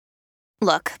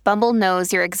Look, Bumble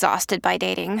knows you're exhausted by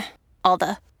dating. All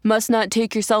the must not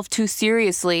take yourself too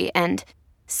seriously and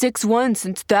 6'1"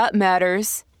 since that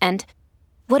matters. And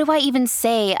what do I even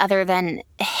say other than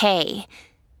hey?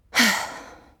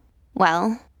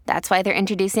 Well, that's why they're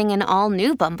introducing an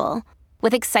all-new Bumble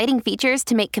with exciting features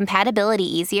to make compatibility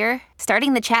easier,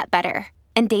 starting the chat better,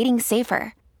 and dating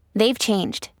safer. They've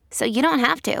changed, so you don't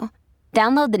have to.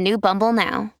 Download the new Bumble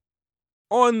now.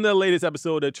 On the latest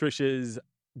episode of Trisha's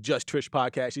Just Trish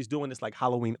podcast, she's doing this like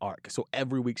Halloween arc. So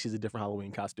every week she's a different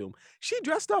Halloween costume. She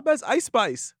dressed up as Ice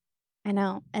Spice. I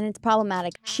know, and it's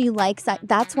problematic. She likes that.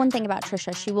 That's one thing about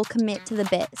Trisha. She will commit to the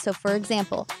bit. So, for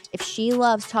example, if she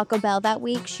loves Taco Bell that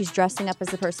week, she's dressing up as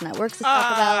the person that works at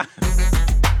Taco Bell.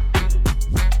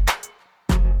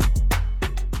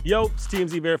 Yo, it's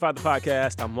TMZ Verified the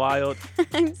podcast. I'm Wild.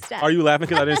 I'm Steph. Are you laughing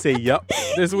because I didn't say yup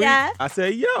this week? Yeah. I say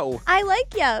yo. I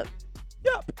like yup.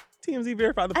 Yup. TMZ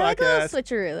Verified the podcast. I like a little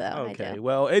switcheroo, though. Okay,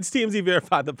 well, it's TMZ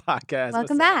Verified the podcast.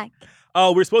 Welcome back.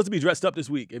 Oh, we're supposed to be dressed up this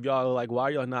week. If y'all are like, why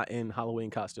are y'all not in Halloween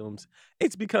costumes?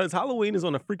 It's because Halloween is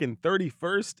on the freaking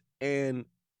 31st, and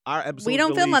our episode We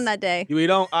don't film on that day. We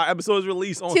don't. Our episode is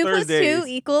released on 2 Thursdays. + 2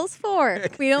 equals 4.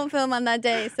 We don't film on that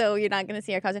day, so you're not going to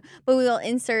see our costume. But we will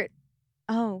insert.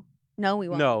 Oh, no, we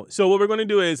won't. No. So what we're going to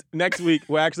do is next week,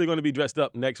 we're actually going to be dressed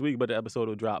up next week, but the episode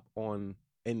will drop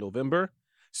in November.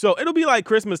 So it'll be like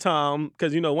Christmas time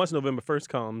because, once November 1st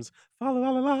comes, la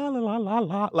la la la la la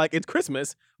la, like it's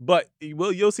Christmas, but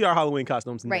you'll see our Halloween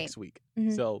costumes next week.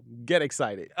 Mm-hmm. So get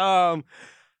excited.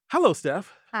 Hello,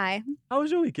 Steph. Hi. How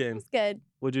was your weekend? It's good.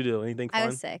 What'd you do? Anything fun? I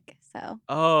was sick, so.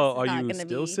 Oh, are not you gonna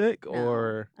still be- sick No,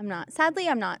 or? I'm not. Sadly,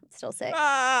 I'm not still sick.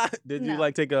 Did you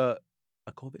No. take a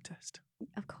COVID test?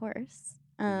 Of course.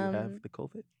 Do you have the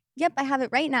COVID? Yep, I have it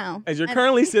right now. As you're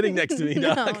currently sitting next to me,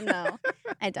 No, dog. no,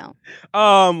 I don't.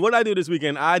 What did I do this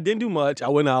weekend? I didn't do much. I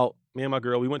went out. Me and my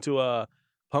girl, we went to a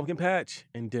pumpkin patch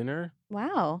and dinner.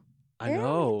 Wow. I Very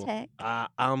know. romantic.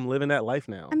 I'm living that life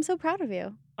now. I'm so proud of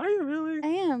you. Are you really? I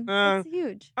am. That's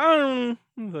huge.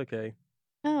 It's okay.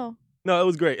 Oh. No, it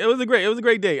was great. It was a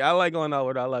great date. I like going out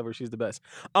with her. I love her. She's the best.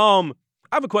 I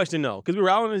have a question though, because we were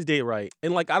out on this date, right?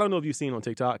 And like, I don't know if you've seen on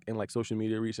TikTok and like social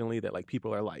media recently that like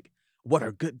people are like, what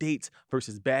are good dates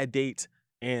versus bad dates?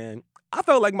 And I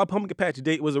felt like my pumpkin patch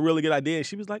date was a really good idea. And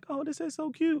she was like, oh, this is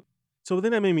so cute. So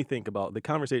then that made me think about the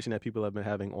conversation that people have been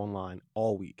having online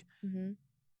all week. Mm-hmm.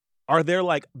 Are there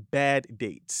like bad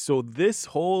dates? So this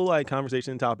whole like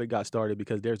conversation topic got started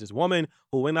because there's this woman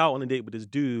who went out on a date with this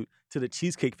dude to the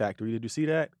Cheesecake Factory. Did you see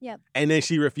that? Yep. And then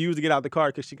she refused to get out the car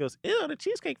because she goes, ew, the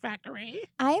Cheesecake Factory.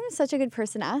 I am such a good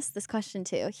person to ask this question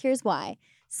to. Here's why.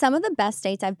 Some of the best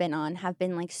dates I've been on have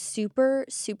been like super,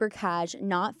 super cash,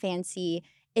 not fancy.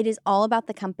 It is all about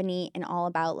the company and all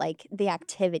about like the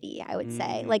activity, I would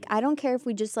say. Like, I don't care if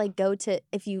we just like go to,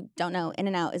 if you don't know,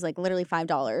 In-N-Out is like literally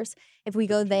 $5. If we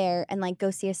go there and like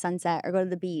go see a sunset or go to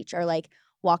the beach or like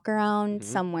walk around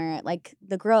somewhere at like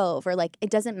the Grove or like, it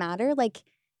doesn't matter. Like,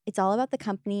 it's all about the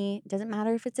company. It doesn't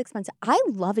matter if it's expensive. I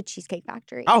love a Cheesecake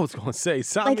Factory. I was going to say,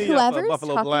 sign Like, me up for whoever's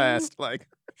Buffalo talking- Blast. Like,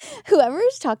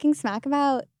 Whoever's talking smack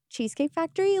about Cheesecake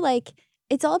Factory, like,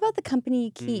 it's all about the company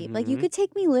you keep. Like, you could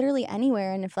take me literally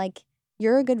anywhere, and if like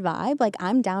you're a good vibe, like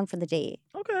I'm down for the date.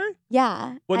 okay.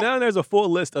 Yeah. Well, now there's a full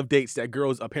list of dates that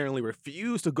girls apparently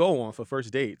refuse to go on for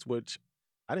first dates, which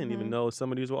I didn't even know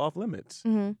some of these were off limits.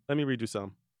 Mm-hmm. Let me read you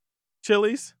some.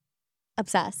 Chili's,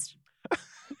 Obsessed.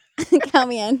 Count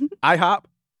me in. IHOP,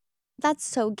 That's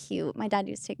so cute. My dad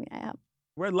used to take me to IHOP.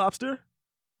 Red Lobster.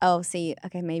 Oh, see,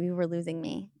 okay, maybe we're losing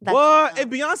me. That's What? no. If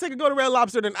Beyonce could go to Red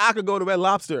Lobster, then I could go to Red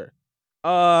Lobster.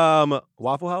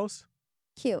 Waffle House.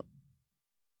 Cute.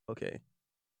 Okay.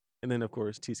 And then, of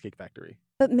course, Cheesecake Factory.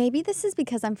 But maybe this is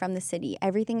because I'm from the city.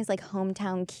 Everything is like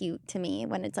hometown cute to me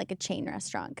when it's like a chain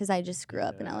restaurant because I just grew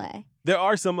up in LA. There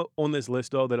are some on this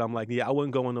list, though, that I'm like, yeah, I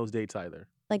wouldn't go on those dates either.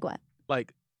 Like what?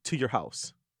 Like, to your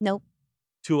house. Nope.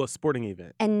 To a sporting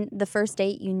event. And the first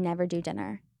date, you never do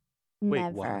dinner. Wait,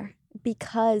 Never. why?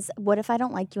 Because what if I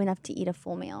don't like you enough to eat a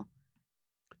full meal?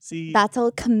 See, That's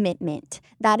a commitment.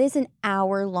 That is an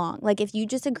hour long. Like if you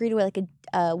just agree to like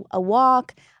a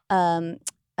walk, a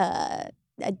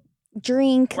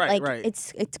drink, Right, like right.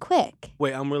 it's quick.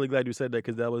 wait, I'm really glad you said that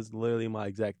because that was literally my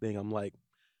exact thing. I'm like,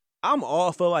 I'm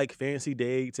all for like fancy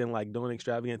dates and like doing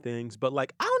extravagant things, but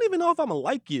like, I don't even know if I'm gonna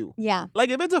like you. Yeah. Like,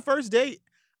 if it's a first date,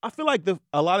 I feel like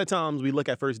a lot of times we look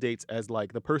at first dates as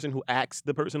like the person who asks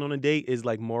the person on a date is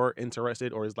like more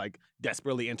interested or is like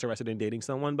desperately interested in dating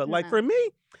someone. But like for me,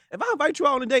 if I invite you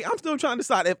out on a date, I'm still trying to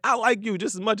decide if I like you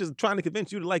just as much as trying to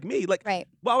convince you to like me. Like, Right.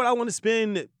 why would I want to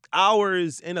spend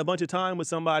hours and a bunch of time with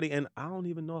somebody, and I don't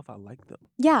even know if I like them.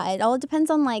 Yeah, it all depends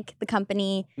on like the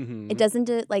company. Mhm. It doesn't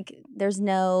there's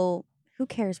no who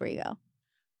cares where you go.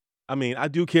 I mean, I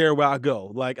do care where I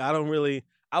go. Like, I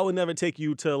would never take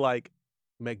you to like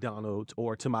McDonald's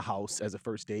or to my house as a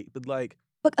first date, but like,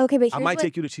 But okay, but I here's might what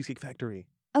take you to Cheesecake Factory.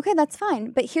 Okay, that's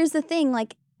fine. But here's the thing,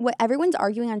 like what everyone's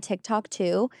arguing on TikTok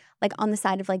too, like on the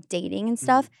side of like dating and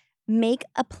stuff, make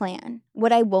a plan.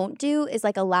 What I won't do is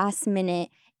like a last minute,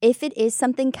 if it is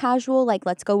something casual, like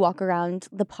let's go walk around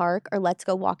the park or let's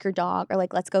go walk your dog or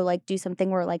like let's go like do something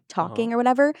where we're like talking or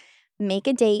whatever, make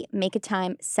a date, make a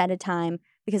time, set a time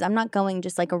because I'm not going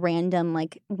just like a random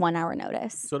like 1 hour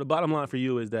notice. So the bottom line for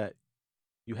you is that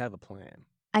you have a plan.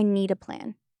 I need a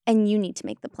plan and you need to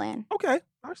make the plan. Okay,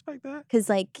 I respect that. Because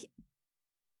like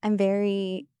I'm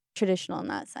very traditional in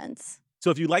that sense. So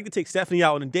if you'd like to take Stephanie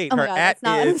out on a date, Oh my her God, at that's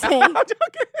not what I'm is. saying. I'm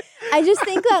joking. I just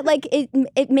think that like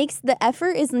it makes the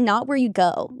effort is not where you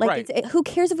go. Like Right. who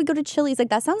cares if we go to Chili's? Like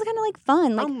that sounds kind of like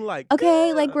fun. Like I'm like, okay,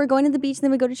 yeah. like we're going to the beach and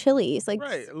then we go to Chili's. Like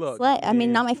Right, look, I mean,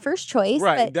 man. not my first choice,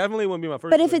 Right, but definitely wouldn't be my first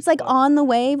but if choice, it's like but- on the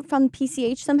way from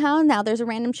PCH somehow, now there's a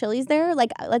random Chili's there.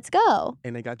 Like let's go.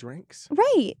 And they got drinks.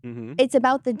 Right. Mm-hmm. It's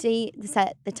about the date, the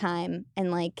set, the time,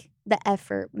 and like the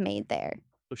effort made there.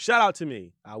 So shout out to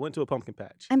me. I went to a pumpkin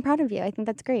patch. I'm proud of you. I think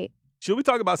that's great. Should we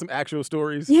talk about some actual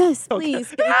stories? Yes, Okay. please.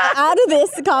 Get out of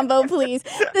this combo, please.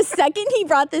 The second he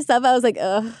brought this up, I was like,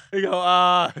 ugh. You go,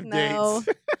 No.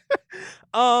 dates.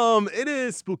 It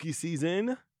is spooky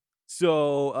season.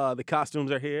 So the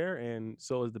costumes are here, and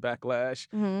so is the backlash.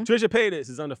 Mhm. Trisha Paytas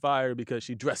is under fire because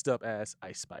she dressed up as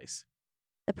Ice Spice.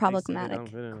 The problematic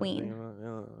queen.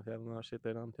 Shit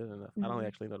that I'm telling enough. I don't Mhm.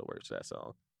 actually know the words to that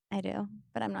song. I do,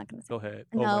 but I'm not going to say Go ahead.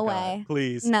 No oh my way. God.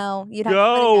 Please. No, you'd have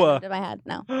Go. to put it in my head.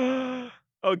 No.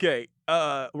 Okay.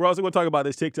 We're also going to talk about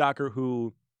this TikToker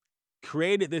who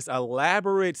created this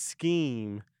elaborate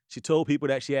scheme. She told people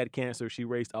that she had cancer. She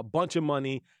raised a bunch of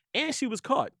money, and she was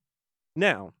caught.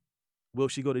 Now, will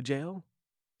she go to jail?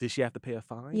 Did she have to pay a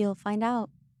fine? You'll find out.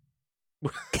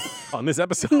 On this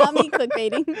episode. Not me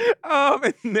clickbaiting.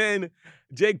 And then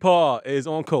Jake Paul is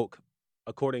on coke,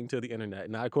 according to the internet.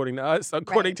 Not according to us,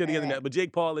 according to the internet. Right. But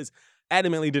Jake Paul is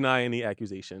adamantly denying the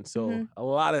accusation. So Mhm. a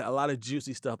lot of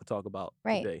juicy stuff to talk about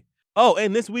Right. today. Oh,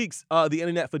 and this week's The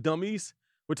Internet for Dummies,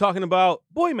 we're talking about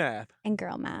boy math, And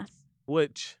girl math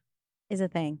which is a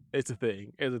thing. it's a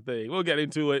thing. It's a thing. We'll get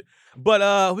into it.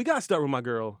 But we got to start with my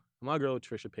girl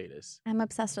Trisha Paytas. I'm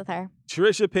obsessed with her.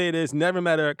 Trisha Paytas, never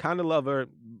met her, kind of love her,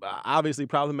 obviously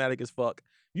problematic as fuck.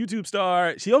 YouTube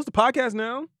star. She hosts a podcast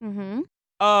now. Mm-hmm.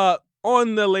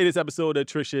 On the latest episode of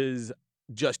Trisha's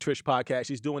Just Trish podcast,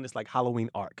 she's doing this like Halloween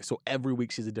arc. So every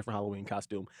week she's a different Halloween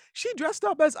costume. She dressed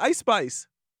up as Ice Spice.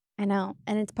 I know,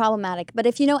 and it's problematic. But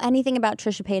if you know anything about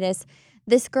Trisha Paytas,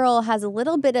 this girl has a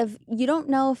little bit of, you don't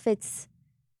know if it's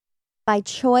by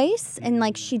choice and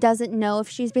like she doesn't know if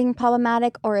she's being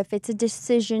problematic or if it's a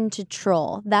decision to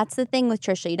troll. That's the thing with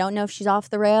Trisha. You don't know if she's off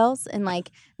the rails and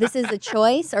like this is a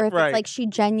choice or if Right. it's like she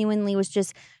genuinely was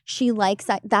just, she likes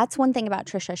that. That's one thing about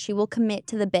Trisha. She will commit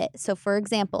to the bit. So for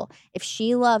example, if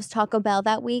she loves Taco Bell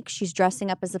that week, she's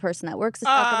dressing up as the person that works at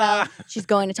Taco Bell. She's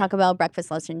going to Taco Bell breakfast,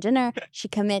 lunch, and dinner. She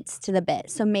commits to the bit.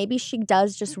 So maybe she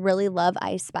does just really love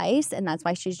Ice Spice and that's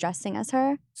why she's dressing as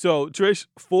her. So Trish,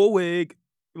 full wig,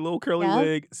 little curly Yeah.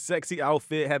 wig, sexy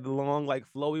outfit, had the long, like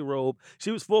flowy robe.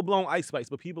 She was full blown Ice Spice,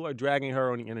 but people are dragging her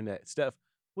on the internet. Steph,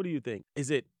 what do you think? Is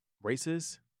it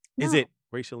racist? Is No. it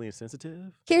racially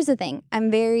insensitive? Here's the thing. I'm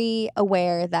very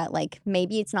aware that like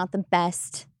maybe it's not the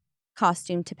best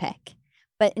costume to pick.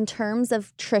 But in terms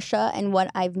of Trisha and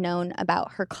what I've known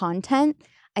about her content,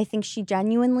 I think she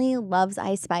genuinely loves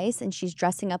Ice Spice and she's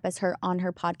dressing up as her on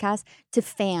her podcast to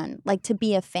fan, like to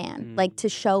be a fan, like to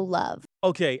show love.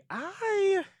 Okay,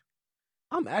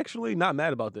 I'm actually not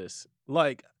mad about this.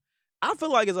 Like, I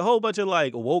feel like it's a whole bunch of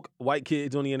like woke white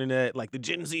kids on the internet, like the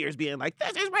Gen Zers being like,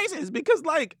 this is racist because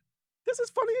like, this is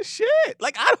funny as shit.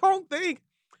 Like, I don't think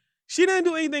she didn't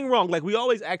do anything wrong. Like, we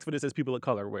always ask for this as people of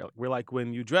color. We're like,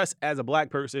 when you dress as a black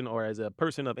person or as a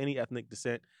person of any ethnic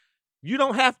descent, you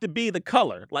don't have to be the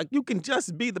color. Like, you can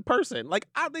just be the person. Like,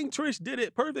 I think Trish did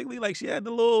it perfectly. Like, she had the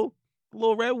little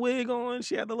red wig on.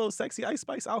 She had the little sexy Ice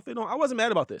Spice outfit on. I wasn't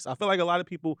mad about this. I feel like a lot of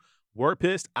people were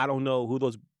pissed. I don't know who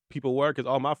those people were because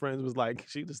all my friends was like,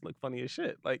 she just looked funny as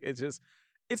shit. Like,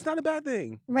 it's not a bad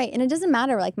thing. Right. And it doesn't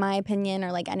matter like my opinion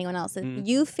or like anyone else. If Mm.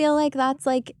 you feel like that's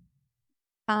like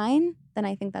fine, then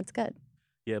I think that's good.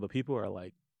 Yeah, but people are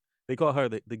like, they call her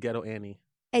the ghetto Annie.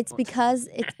 It's because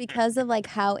of like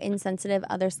how insensitive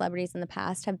other celebrities in the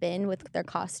past have been with their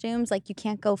costumes. Like you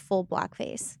can't go full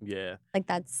blackface. Yeah. Like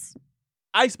that's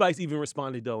Ice Spice even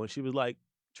responded though, and she was like,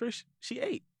 Trish, she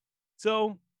ate.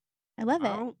 So I love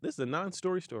it. this is a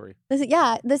non-story story. This is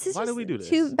Why just did we do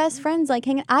two this? best friends like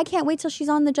hanging. I can't wait till she's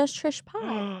on the Just Trish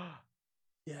pod.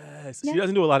 Yes. Yeah. She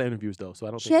doesn't do a lot of interviews though, so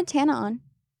I don't She think. had Tana on.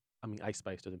 I mean, Ice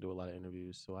Spice doesn't do a lot of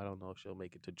interviews, so I don't know if she'll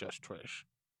make it to Just Trish.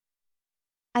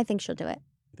 I think she'll do it.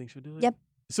 You think she'll do it? Yep.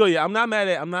 So yeah, I'm not mad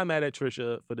at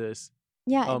Trisha for this.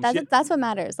 Yeah, that's what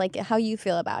matters. Like how you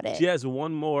feel about it. She has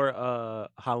one more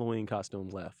Halloween costume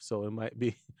left, so it might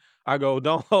be. I go,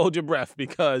 don't hold your breath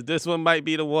because this one might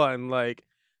be the one. Like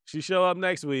she show up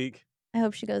next week. I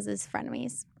hope she goes as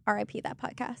frenemies. R.I.P. that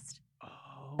podcast.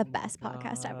 Oh, The best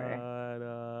podcast ever.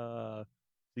 God.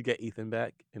 You get Ethan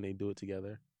back and they do it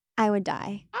together. I would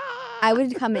die. I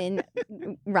would come in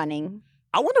running.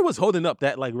 I wonder what's holding up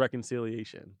that like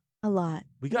reconciliation. A lot.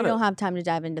 We don't have time to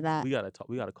dive into that. We gotta talk.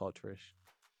 We gotta call Trish.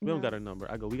 We don't got her number.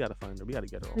 I go. We gotta find her. We gotta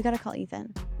get her on. We gotta call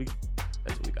Ethan.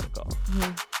 That's what we gotta call.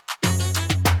 Mm-hmm.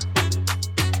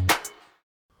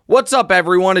 What's up,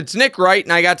 everyone? It's Nick Wright,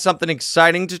 and I got something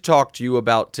exciting to talk to you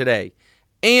about today.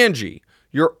 Angie,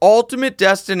 your ultimate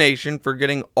destination for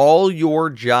getting all your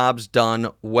jobs done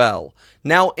well.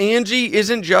 Now, Angie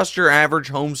isn't just your average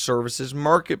home services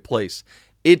marketplace.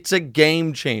 It's a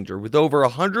game changer with over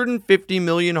 150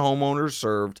 million homeowners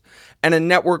served and a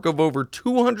network of over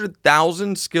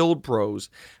 200,000 skilled pros.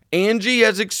 Angie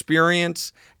has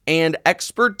experience and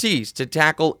expertise to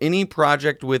tackle any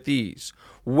project with ease.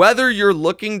 Whether you're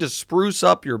looking to spruce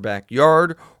up your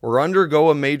backyard or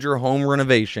undergo a major home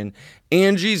renovation,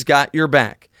 Angie's got your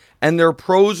back. And their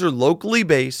pros are locally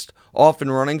based,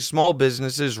 often running small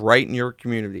businesses right in your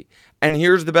community. And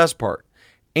here's the best part.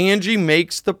 Angie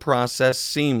makes the process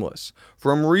seamless,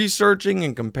 from researching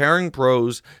and comparing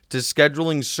pros to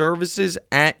scheduling services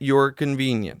at your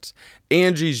convenience.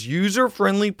 Angie's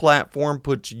user-friendly platform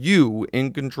puts you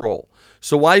in control.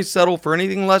 So why settle for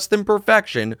anything less than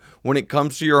perfection when it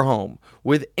comes to your home?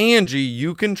 With Angie,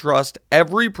 you can trust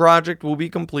every project will be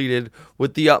completed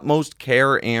with the utmost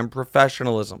care and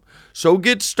professionalism. So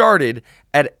get started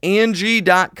at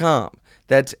Angie.com.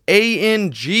 That's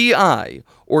ANGI,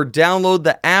 or download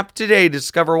the app today to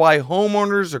discover why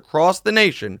homeowners across the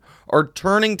nation are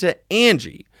turning to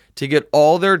Angie to get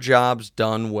all their jobs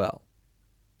done well.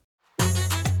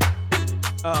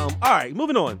 All right,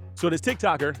 moving on. So this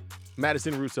TikToker,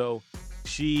 Madison Russo,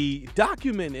 she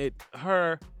documented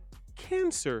her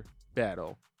cancer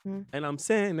battle. And I'm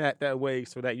saying that way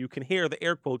so that you can hear the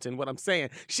air quotes in what I'm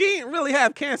saying. She didn't really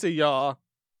have cancer, y'all.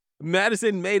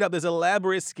 Madison made up this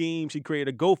elaborate scheme. She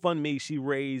created a GoFundMe. She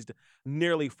raised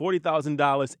nearly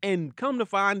 $40,000. And come to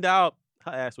find out,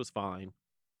 her ass was fine.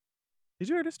 Did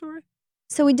you hear this story?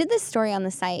 So we did this story on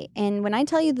the site. And when I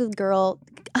tell you the girl,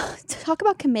 talk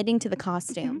about committing to the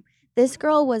costume. This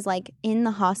girl was like in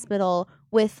the hospital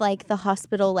with like the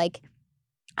hospital, like,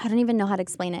 I don't even know how to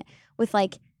explain it, with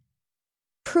like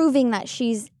proving that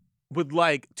she's with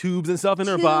like tubes and stuff in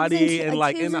her body and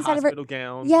like in the hospital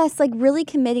gown. Yes, like really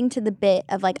committing to the bit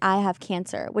of like, I have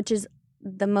cancer, which is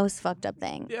the most fucked up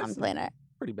thing on the planet.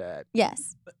 Pretty bad.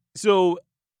 Yes. So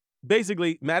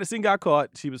basically, Madison got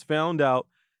caught. She was found out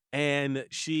and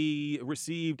she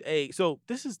received so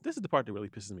this is the part that really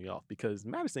pisses me off because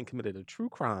Madison committed a true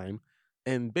crime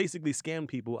and basically scammed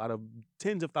people out of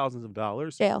tens of thousands of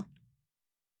dollars. Jail.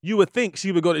 You would think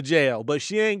she would go to jail, but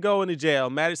she ain't going to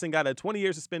jail. Madison got a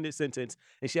 20-year suspended sentence,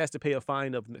 and she has to pay a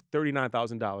fine of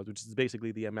 $39,000, which is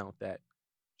basically the amount that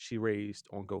she raised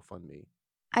on GoFundMe.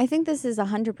 I think this is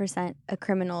 100% a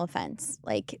criminal offense.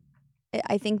 Like,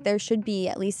 I think there should be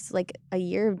at least like a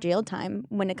year of jail time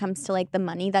when it comes to like the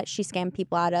money that she scammed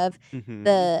people out of,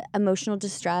 the emotional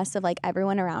distress of like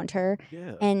everyone around her.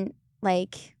 Yeah. And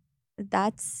like,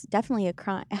 that's definitely a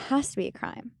crime. It has to be a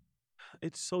crime.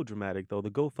 It's so dramatic, though.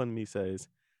 The GoFundMe says,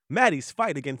 Maddie's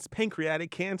fight against pancreatic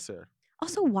cancer.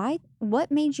 Also, what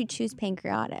made you choose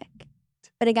pancreatic?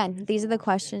 But again, these are the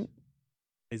questions.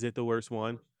 Is it the worst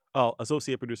one? Oh,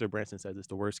 associate producer Branson says it's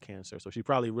the worst cancer. So she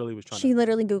probably really was She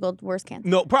literally Googled worst cancer.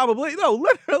 No, probably. No,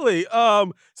 literally.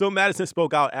 So Madison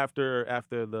spoke out after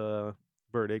the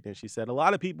verdict, and she said, a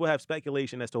lot of people have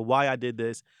speculation as to why I did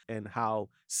this and how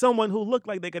someone who looked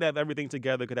like they could have everything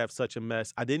together could have such a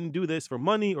mess. I didn't do this for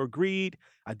money or greed.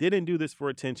 I didn't do this for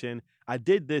attention. I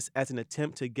did this as an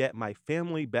attempt to get my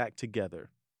family back together.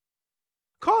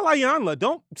 Call Ayanla.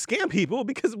 Don't scam people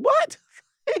because what?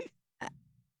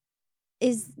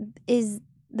 Is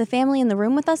the family in the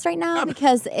room with us right now?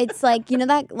 Because it's like, you know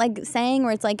that like saying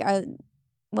where it's like,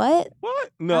 what? What?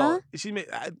 No.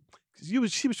 Huh? She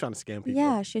was trying to scam people.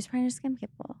 Yeah, she was trying to scam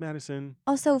people. Madison.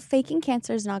 Also, faking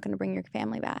cancer is not going to bring your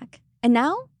family back. And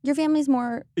now your family's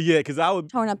more Yeah, because I would.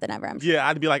 torn up than ever, I'm sure. Yeah,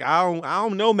 I'd be like, I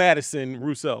don't know Madison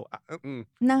Rousseau.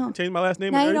 No. Change my last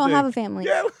name. Now and you don't everything. have a family.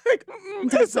 Yeah, like Don't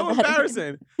it's put so that again.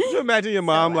 embarrassing. You imagine your So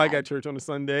mom like bad. at church on a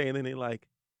Sunday, and then they like,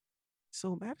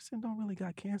 so Madison don't really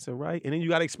got cancer, right? And then you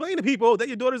got to explain to people that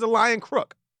your daughter's a lying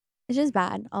crook. It's just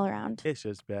bad all around. It's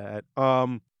just bad. I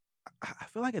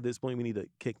feel like at this point we need to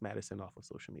kick Madison off of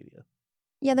social media.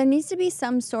 Yeah, there needs to be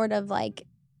some sort of like,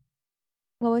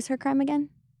 what was her crime again?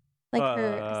 Like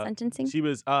her sentencing? She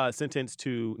was sentenced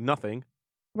to nothing.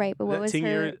 Right, but what was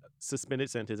 10-year her? suspended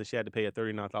sentence, and she had to pay a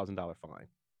 $39,000 fine.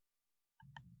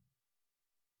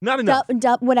 Not enough.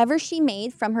 Whatever she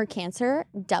made from her cancer,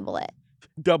 double it.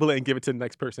 Double it and give it to the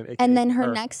next person. AKA And then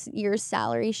her next year's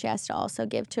salary, she has to also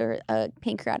give to a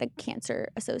pancreatic cancer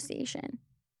association.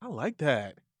 I like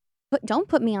that. But don't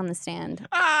put me on the stand.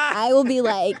 Ah! I will be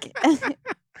like,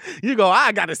 You go,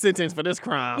 I got a sentence for this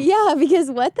crime. yeah,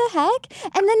 because what the heck?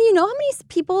 And then you know how many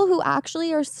people who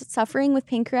actually are suffering with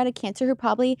pancreatic cancer who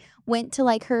probably went to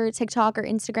like her TikTok or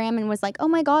Instagram and was like, oh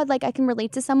my God, like I can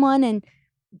relate to someone. And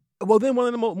Well, then one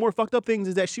of the more fucked up things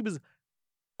is that she was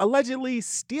allegedly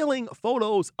stealing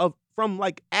photos from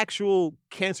like actual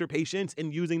cancer patients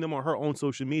and using them on her own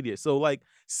social media. So like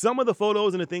some of the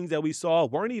photos and the things that we saw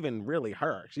weren't even really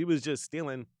her. She was just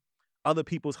stealing other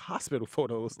people's hospital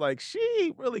photos. Like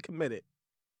she really committed.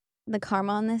 the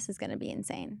karma on this is going to be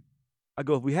insane. I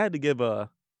go, if we had to give a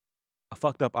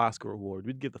fucked up Oscar award,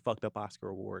 we'd give the fucked up Oscar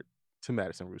award to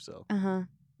Madison Rousseau.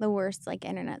 The worst like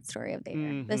internet story of the year.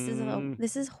 Mhm.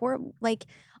 This is horrible. Like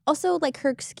also like her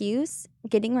excuse,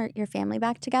 getting your family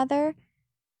back together.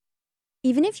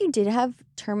 Even if you did have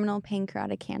terminal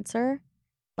pancreatic cancer,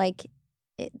 like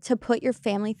to put your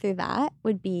family through that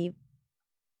would be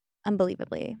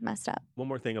unbelievably messed up. One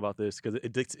more thing about this, because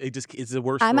it's the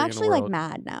worst story I'm in actually the like world.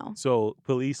 mad now. So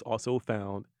police also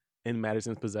found in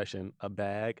Madison's possession a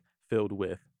bag filled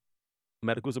with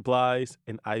medical supplies,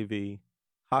 an IV,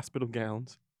 hospital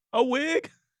gowns, a wig,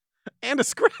 and a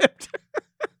script.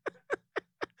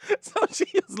 So she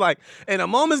was like, in a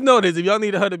moment's notice, if y'all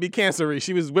needed her to be cancer-y,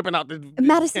 she was whipping out the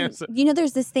Madison, cancer. you know,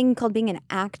 there's this thing called being an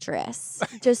actress.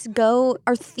 Just go,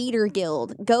 or theater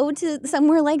guild. Go to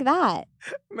somewhere like that.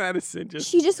 Madison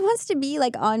She just wants to be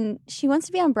like she wants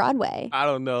to be on Broadway. I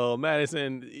don't know.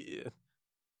 Madison,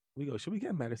 we go, should we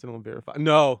get Madison on Verify?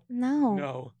 No.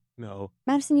 No. No.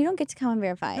 Madison, you don't get to come on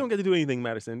Verify. You don't get to do anything,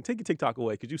 Madison. Take your TikTok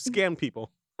away because you scam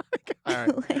people. All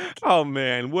right. Like, Oh,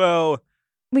 man. Well,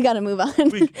 we got to move on.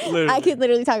 I could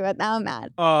literally talk about now. I'm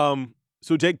mad.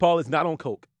 So Jake Paul is not on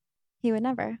coke. He would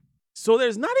never. So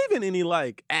there's not even any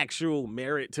like actual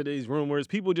merit to these rumors.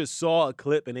 People just saw a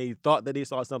clip and they thought that they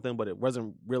saw something, but it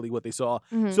wasn't really what they saw.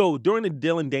 Mhm. So during the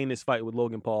Dylan Danis fight with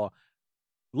Logan Paul,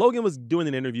 Logan was doing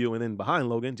an interview, and then behind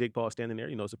Logan, Jake Paul standing there,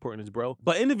 supporting his bro.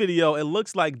 But in the video, it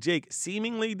looks like Jake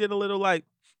seemingly did a little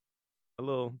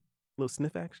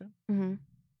sniff action. Mm-hmm.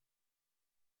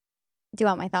 Do you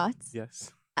want my thoughts?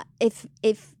 Yes.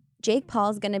 If Jake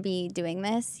Paul's gonna be doing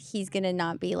this, he's gonna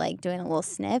not be like doing a little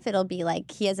sniff. It'll be like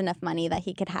he has enough money that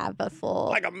he could have a full.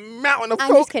 Like a mountain of I'm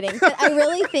coke. just kidding. But I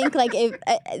really think like if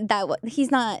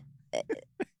he's not.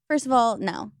 First of all,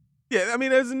 no. Yeah, I mean,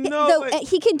 there's no.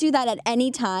 He can do that at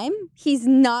any time. He's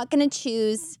not gonna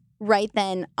choose right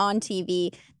then on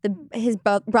TV his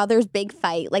brother's big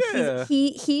fight. Like Yeah.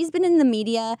 he's been in the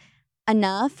media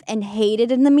enough and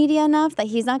hated in the media enough that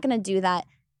he's not gonna do that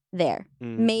there.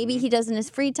 Maybe he does in his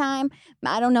free time.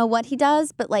 I don't know what he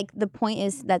does, but like the point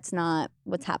is that's not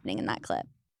what's happening in that clip.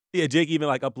 Yeah, Jake even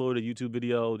like uploaded a YouTube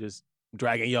video just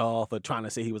dragging y'all for trying to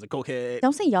say he was a cokehead.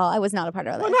 Don't say y'all. I was not a part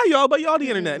of that. Well, not y'all, but y'all the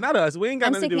internet, not us. We ain't got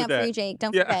I'm nothing to do sticking with up for that. you, Jake.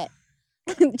 Don't Yeah. forget.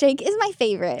 Jake is my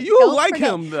favorite. You Don't like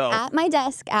forget. him though. At my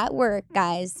desk at work,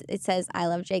 guys, it says I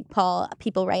love Jake Paul.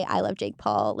 People write I love Jake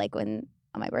Paul like on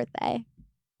my birthday.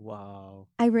 Wow.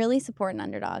 I really support an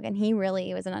underdog, and he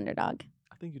really was an underdog.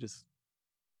 I think you just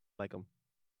like him.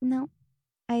 No.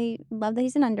 I love that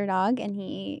he's an underdog, and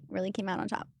he really came out on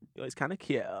top. He's kind of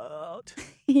cute.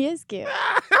 He is cute.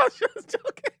 I was just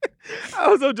joking. I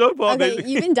was so joke Paul, Okay, baby.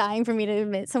 you've been dying for me to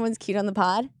admit someone's cute on the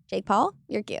pod. Jake Paul,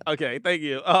 you're cute. Okay, thank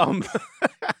you.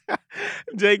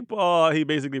 Jake Paul, he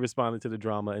basically responded to the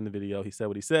drama in the video. He said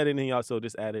what he said, and he also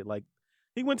just added, like,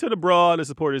 he went to the broad to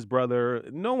support his brother.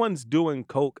 No one's doing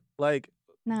coke. Like,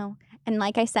 No. And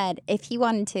like I said, if he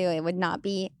wanted to, it would not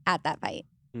be at that fight.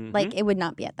 Like, it would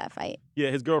not be at that fight. yeah,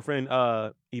 his girlfriend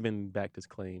even backed his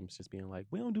claims, just being like,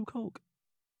 we don't do coke.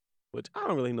 Which I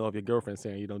don't really know if your girlfriend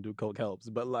saying you don't do coke helps,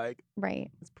 but like, Right.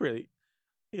 it's pretty.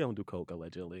 You don't do coke,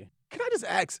 allegedly. Can I just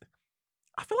ask,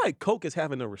 I feel like Coke is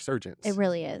having a resurgence. It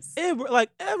really is. Like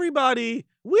everybody,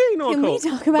 we ain't on Can Coke. we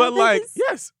talk about but like, this?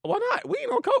 yes, why not? We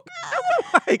ain't on Coke.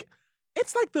 Like,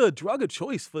 it's like the drug of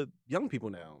choice for young people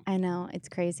now. I know. It's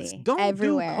crazy. Don't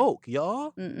Everywhere. do Coke,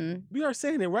 y'all. Mm-mm. We are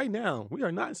saying it right now. We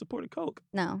are not in support of Coke.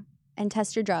 No. And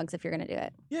test your drugs if you're going to do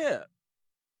it. Yeah.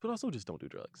 But also just don't do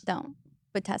drugs. Don't.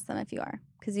 But test them if you are,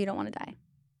 because you don't want to die.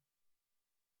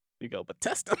 You go, but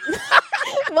test them.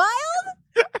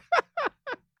 Wild?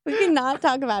 We cannot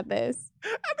talk about this.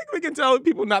 I think we can tell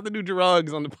people not to do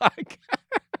drugs on the podcast.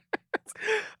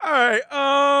 All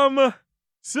right.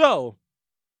 So,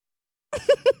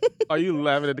 are you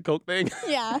laughing at the Coke thing?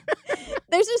 Yeah.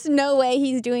 There's just no way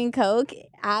he's doing coke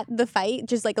at the fight,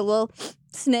 just like a little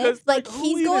sniff. Like, Like who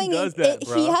he's even going. does that,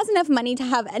 He bro? has enough money to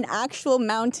have an actual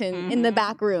mountain in the Mhm.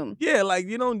 back room. Yeah, like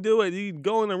you don't do it. You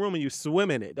go in the room and you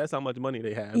swim in it. That's how much money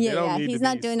they have. They Yeah, don't yeah. need He's to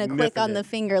not be doing a quick sniffing on the it.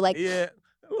 finger. Like Yeah,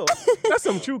 that's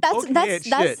some true that's cokehead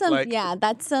shit. some like,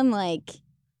 that's some like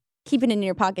keep it in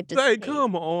your pocket. Just like in case.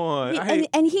 come on. He- I hate,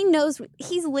 and he knows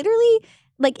he's literally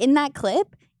like in that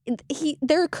clip.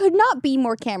 There could not be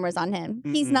more cameras on him.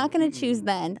 He's Mm-mm, not going to choose mm-mm.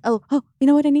 then. Oh, you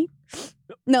know what I need?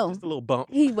 No, just a little bump.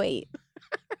 he wait.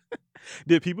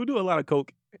 Did people do a lot of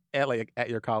coke at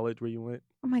your college where you went?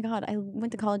 Oh my God, I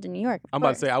went to college in New York. I'm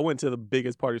about to say I went to the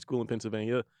biggest party school in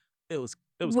Pennsylvania. It was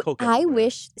coke. I everywhere.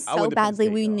 wish I went so to Penn badly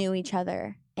State, we though. knew each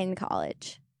other in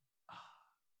college.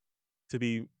 To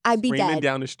be I'd be screaming dead.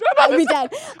 down the street. I'd be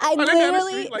dead. I Running down the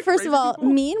literally, street like first of crazy all, people?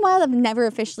 me and Wild have never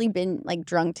officially been like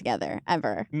drunk together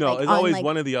ever. No, Like, it's on, always like,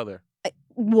 one or the other.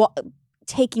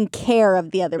 taking care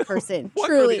of the other person. One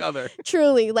or Truly, the other.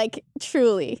 truly, like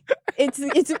truly. It's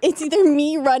either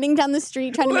me running down the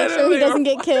street trying to make sure he Literally, doesn't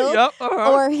get killed, Yep,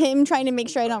 or him trying to make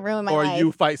sure I don't ruin my or life.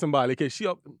 you fight somebody because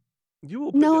you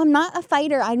will. No, I'm not a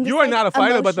fighter. I'm just You are like, not a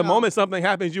fighter, but the emotional. moment something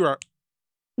happens, you are.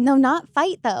 No, not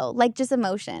fight though. Like just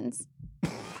emotions.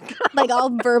 Like I'll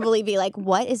verbally be like,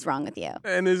 "What is wrong with you?"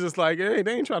 And it's just like, hey,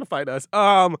 they ain't trying to fight us.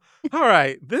 All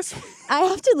right, this. I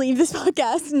have to leave this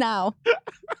podcast now.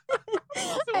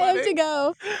 I have to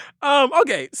go.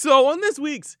 Okay, so on this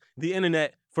week's The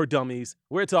Internet for Dummies,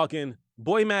 we're talking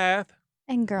boy math.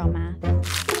 And girl math.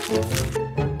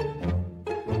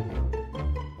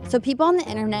 So people on the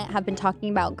internet have been talking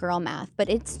about girl math, but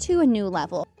it's to a new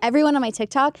level. Everyone on my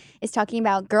TikTok is talking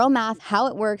about girl math, how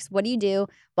it works, what do you do,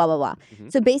 blah, blah, blah. Mhm.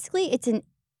 So basically, it's a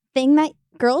thing that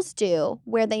girls do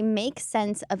where they make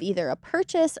sense of either a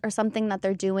purchase or something that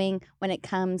they're doing when it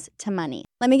comes to money.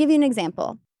 Let me give you an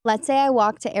example. Let's say I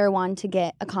walk to Erewhon to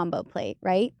get a combo plate,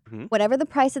 right? Mhm. Whatever the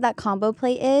price of that combo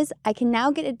plate is, I can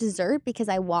now get a dessert because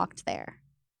I walked there.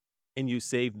 And you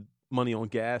save money on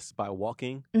gas by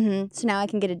walking. So now I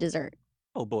can get a dessert.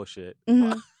 Oh, bullshit.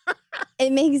 Mhm.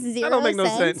 It makes zero don't make no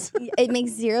sense. It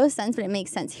makes zero sense, but it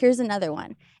makes sense. Here's another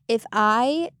one. If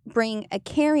I bring a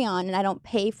carry-on and I don't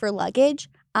pay for luggage,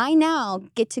 I now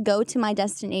get to go to my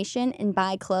destination and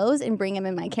buy clothes and bring them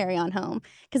in my carry-on home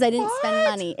because I didn't spend What?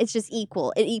 money. It's just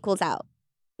equal. It equals out.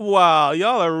 Wow,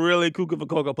 y'all are really cuckoo for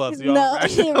Cocoa Puffs. Y'all No, are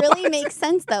it really rationalizing. makes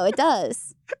sense though. It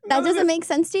does. That No, doesn't make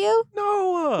sense to you?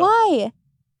 No. Why?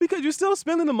 Because you're still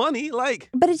spending the money. Like,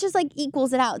 But it just like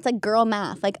equals it out. It's like girl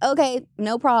math. Like, okay,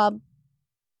 no prob.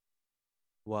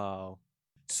 wow.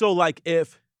 So, like,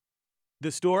 if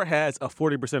the store has a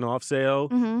 40% off sale,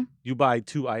 Mm-hmm. you buy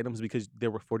 2 items because they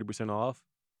were 40% off.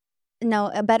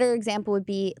 No, a better example would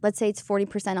be, let's say it's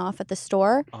 40% off at the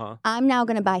store. Uh-huh. I'm now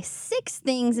going to buy 6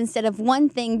 things instead of 1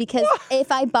 thing because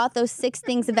if I bought those 6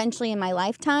 things eventually in my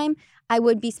lifetime, I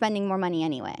would be spending more money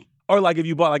anyway. Or like if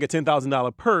you bought like a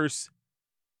 $10,000 purse,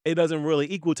 it doesn't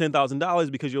really equal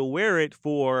 $10,000 because you'll wear it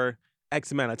for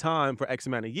X amount of time, for X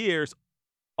amount of years,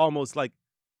 almost like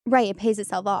Right, it pays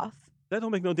itself off. that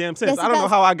don't make no damn sense. Yes, it I don't know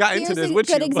does. how I got Here's into this a with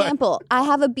good you. example. I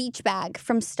have a beach bag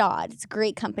from Stod. It's a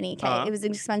great company, okay? Uh-huh. It was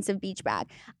an expensive beach bag.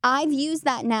 I've used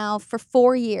that now for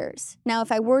 4 years. Now,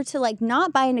 if I were to like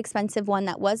not buy an expensive one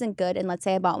that wasn't good, and let's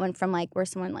say I bought one from like where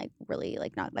someone like really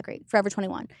like not that great, Forever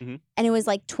 21, Mhm. and it was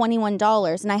like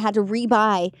 $21, and I had to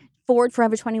rebuy 4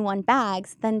 Forever 21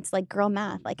 bags, then it's like girl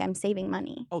math. Like I'm saving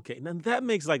money. Okay, now that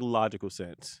makes like logical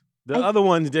sense. The I- other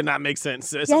ones did not make sense,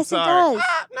 sis. Yes, I'm it sorry. does.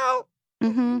 No.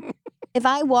 hmm If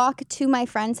I walk to my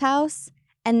friend's house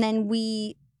and then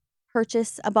we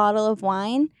purchase a bottle of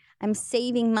wine, I'm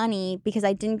saving money because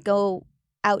I didn't go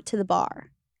out to the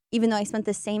bar, even though I spent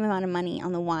the same amount of money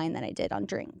on the wine that I did on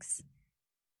drinks.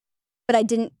 But I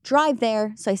didn't drive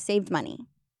there, so I saved money.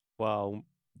 Wow,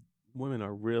 women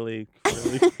are really,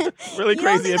 really, You really don't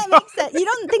crazy. think that makes sense? You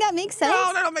don't think that makes sense?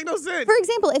 No, that don't make no sense. For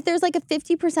example, if there's like a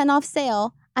 50% off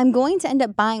sale, I'm going to end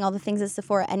up buying all the things at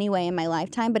Sephora anyway in my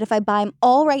lifetime. But if I buy them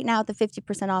all right now at the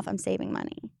 50% off, I'm saving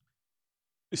money.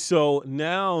 So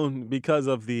now, because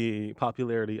of the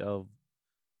popularity of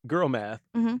girl math,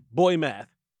 boy math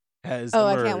has Oh,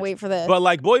 I emerged. can't wait for this. But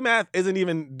like boy math isn't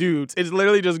even dudes. It's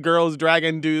literally just girls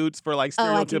dragging dudes for like Oh,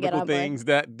 I can get on stereotypical board. things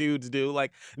that dudes do.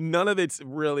 Like none of it's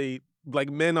really like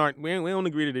men aren't. We don't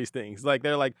agree to these things. Like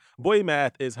they're like boy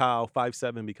math is how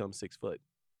 5'7" becomes 6 foot,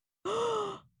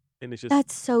 and it's just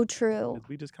That's so true.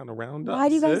 we just kind of round up. Why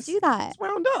do you guys sis. do that? Just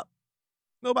round up.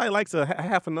 Nobody likes a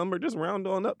half a number. Just round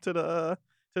on up to the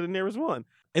nearest one.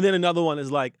 And then another one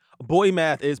is like boy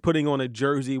math is putting on a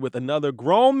jersey with another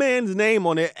grown man's name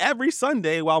on it every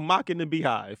Sunday while mocking the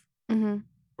Beehive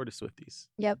or the Swifties.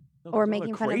 Yep. No, Or y'all are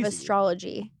making fun of crazy.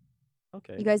 astrology.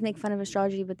 Okay. You guys make fun of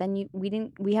astrology, but then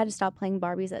we had to stop playing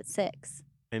Barbies at 6.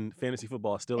 And fantasy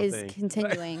football is still a Is thing.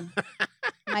 continuing.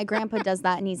 My grandpa does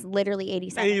that, and he's literally And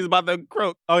 87. he's about to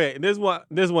croak. Okay, this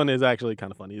one is actually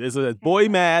kind of funny. This is boy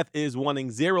math is wanting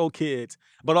 0 kids,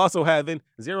 but also having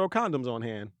 0 condoms on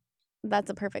hand. That's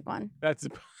a perfect one. That's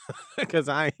because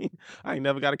I ain't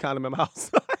never got a condom in my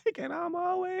house. And I'm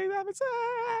always having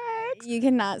sex. You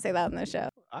cannot say that on the show.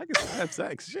 I can still have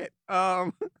sex. Shit.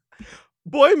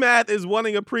 Boy math is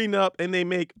wanting a prenup and they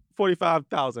make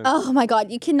 $45,000. Oh my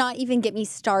God, you cannot even get me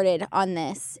started on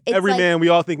this. It's Every like, man, we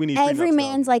all think we need every prenups,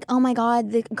 man's like, oh my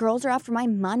God, the girls are after my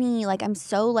money. Like, I'm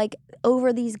so like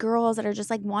over these girls that are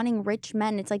just like wanting rich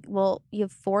men. It's like, well, you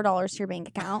have $4 to your bank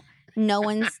account. No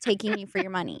one's taking you for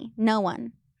your money. No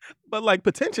one. But like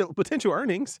potential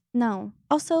earnings. No.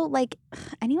 Also, like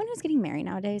anyone who's getting married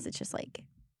nowadays, it's just like,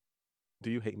 Do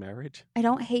you hate marriage? I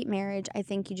don't hate marriage. I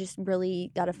think you just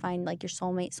really got to find like your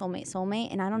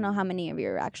soulmate. And I don't know how many of you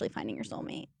are actually finding your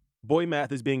soulmate. Boy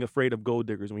math is being afraid of gold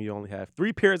diggers when you only have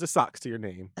 3 pairs of socks to your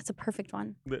name. That's a perfect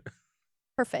one. But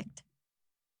Perfect.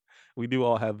 we do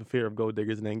all have a fear of gold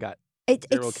diggers and then got It's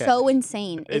Zero so cash.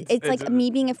 insane. It's It's like me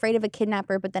being afraid of a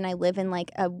kidnapper, but then I live in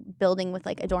like a building with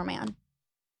like a doorman.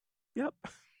 Yep.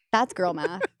 That's girl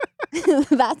math.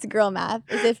 That's girl math.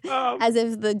 As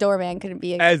if the doorman couldn't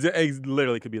be a. As it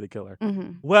literally could be the killer.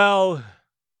 Mhm. Well,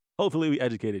 hopefully we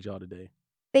educated y'all today.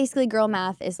 Basically, girl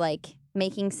math is like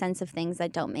making sense of things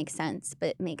that don't make sense,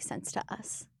 but make sense to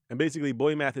us. And basically,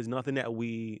 boy math is nothing that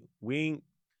we ain't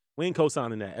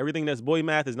co-signing that. Everything that's boy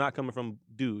math is not coming from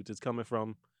dudes. It's coming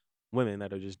from women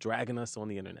that are just dragging us on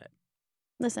the internet.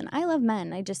 Listen, I love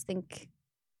men. I just think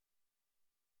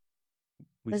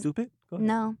We Does- stupid? Go ahead.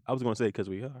 no. I was going to say because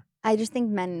we are. I just think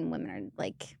men and women are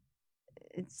like,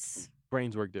 it's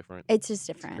Brains work different. just It's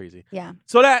different. crazy. Yeah.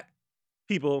 So that,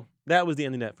 people, that was the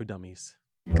internet for dummies.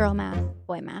 Girl math,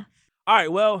 boy math. All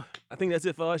right, well, I think that's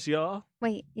it for us, y'all.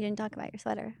 Wait, you didn't talk about your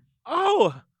sweater.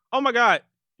 Oh my God.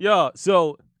 Y'all,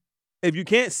 so if you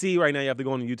can't see right now, you have to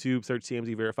go on YouTube, search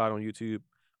TMZ Verified on YouTube.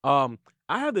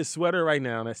 I have this sweater right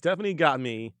now that Stephanie got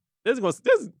me.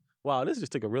 Wow, this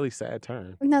just took a really sad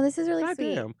turn. No, this is really God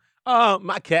sweet. damn.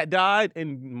 My cat died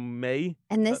in May.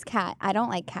 And this cat, I don't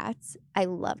like cats. I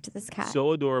loved this cat.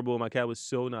 So adorable. My cat was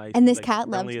so nice. And this Like, cat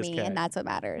the loved friendliest me, cat. and that's what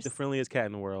matters. The friendliest cat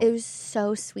in the world. It was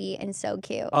so sweet and so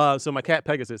cute. So my cat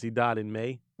Pegasus, he died in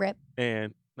May. Rip.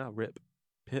 And not rip,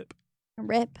 pip,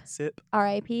 Rip. sip,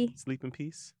 R.I.P. sleep in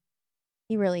peace.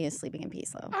 He really is sleeping in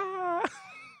peace, though.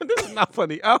 This is not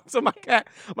funny. So my cat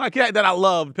that I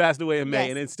loved passed away in May. Yes.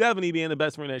 And then Stephanie, being the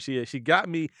best friend that she is, she got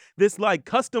me this like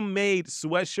custom made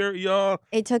sweatshirt, y'all.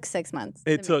 It took 6 months.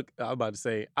 It took, I was about to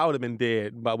say, I would have been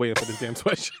dead by waiting for this damn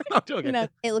sweatshirt. I'm joking.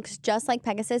 It looks just like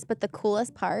Pegasus, but the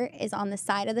coolest part is on the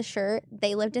side of the shirt.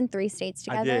 They lived in 3 states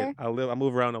I together. did. I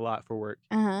move around a lot for work.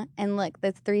 And look,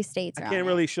 the 3 states are I on can't it.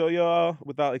 really show y'all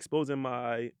without exposing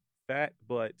my fat,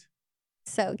 but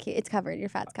So cute. It's covered. Your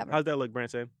fat's covered. how's that look,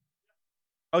 Branson?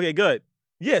 Okay, good.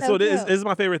 Yeah, So so this cute. is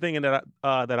my favorite thing that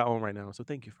I own right now. So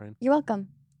thank you, friend. You're welcome.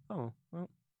 Oh, well,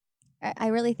 I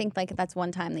really think like that's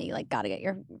one time that you like gotta get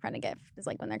your friend a gift is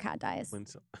like when their cat dies. when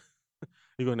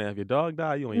you're gonna have your dog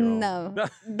die, you on your own. No,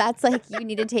 that's like you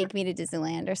need to take me to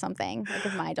Disneyland or something. Like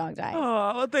if my dog dies, Oh,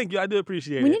 well, thank you. I do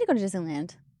appreciate we it. need to go to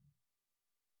Disneyland.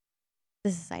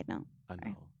 This is a side note, I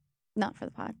know. not for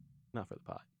the pod, Not for the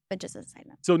pod. but just as a side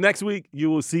note. So next week you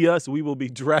will see us. We will be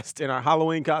dressed in our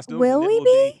Halloween costumes. Will and it we will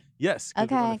be? Yes. 'cause we're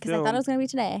Okay, gonna because I thought film. it was gonna be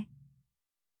today.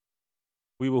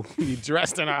 We will be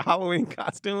dressed in our Halloween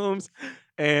costumes,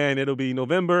 and it'll be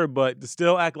November, but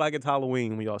still act like it's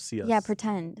Halloween when y'all see us. Yeah,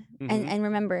 pretend. Mhm. And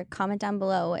remember, comment down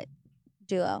below what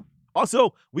duo.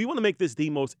 Also, we want to make this the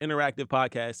most interactive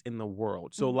podcast in the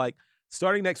world. So, Mhm. like,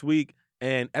 starting next week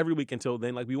and every week until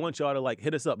then, like, we want y'all to like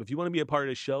hit us up if you want to be a part of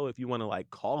the show. If you want to like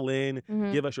call in,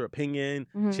 Mhm. give us your opinion,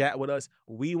 Mhm. chat with us.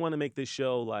 We want to make this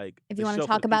show like If the you want show to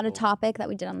for talk the about a people. topic that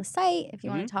we did on the site, if you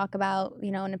want to talk about,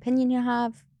 an opinion you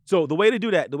have. So the way to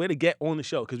do that, the way to get on the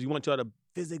show, because we want y'all to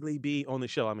physically be on the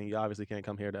show. I mean, you obviously can't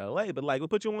come here to LA, but like we'll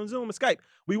put you on Zoom and Skype.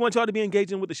 We want y'all to be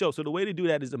engaging with the show. So the way to do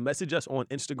that is to message us on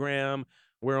Instagram.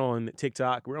 We're on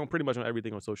TikTok. We're on pretty much on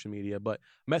everything on social media. But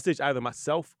message either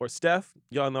myself or Steph.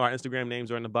 Y'all know our Instagram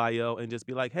names are in the bio, and just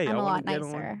be like, hey, I'm I a want lot to get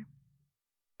nicer. on.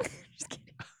 Just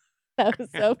kidding. That was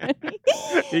so funny.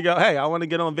 You go, hey, I want to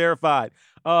get on Verified.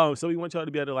 So we want y'all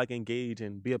to be able to like engage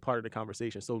and be a part of the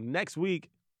conversation. So next week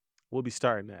we'll be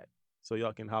starting that, so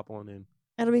y'all can hop on in.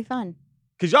 It'll be fun.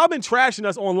 Cause y'all been trashing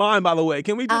us online, by the way.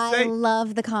 Can we just I say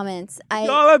love the comments.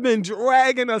 y'all have been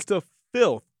dragging us to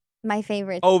filth My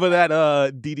favorite. over that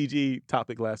DDG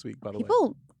topic last week, by the way.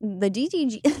 People, the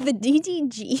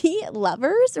DDG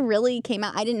lovers really came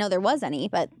out. I didn't know there was any,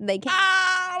 but they came.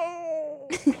 I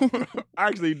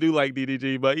actually do like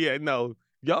DDG, but yeah, no.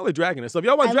 Y'all are dragging us. So if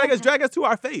y'all want to drag us to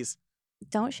our face.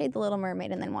 Don't shade the Little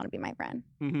Mermaid and then want to be my friend.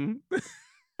 Mm-hmm.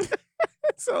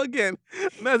 So again,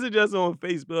 message us on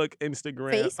Facebook,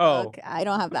 Instagram. Facebook. I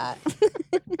don't have that.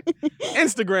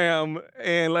 Instagram,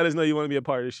 and let us know you want to be a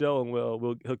part of the show, and we'll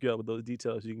hook you up with those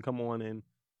details. You can come on and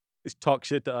just talk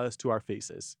shit to us to our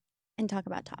faces. And talk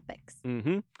about topics.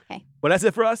 Mm-hmm. Okay. Well, that's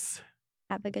it for us.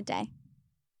 Have a good day.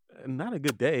 Not a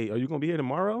good day. Are you going to be here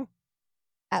tomorrow?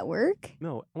 At work?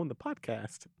 No, on the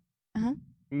podcast. Uh-huh.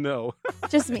 No.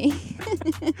 Just me.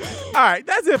 All right,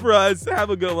 that's it for us.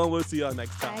 Have a good one. We'll see y'all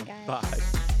next time. Bye, guys.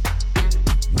 Bye.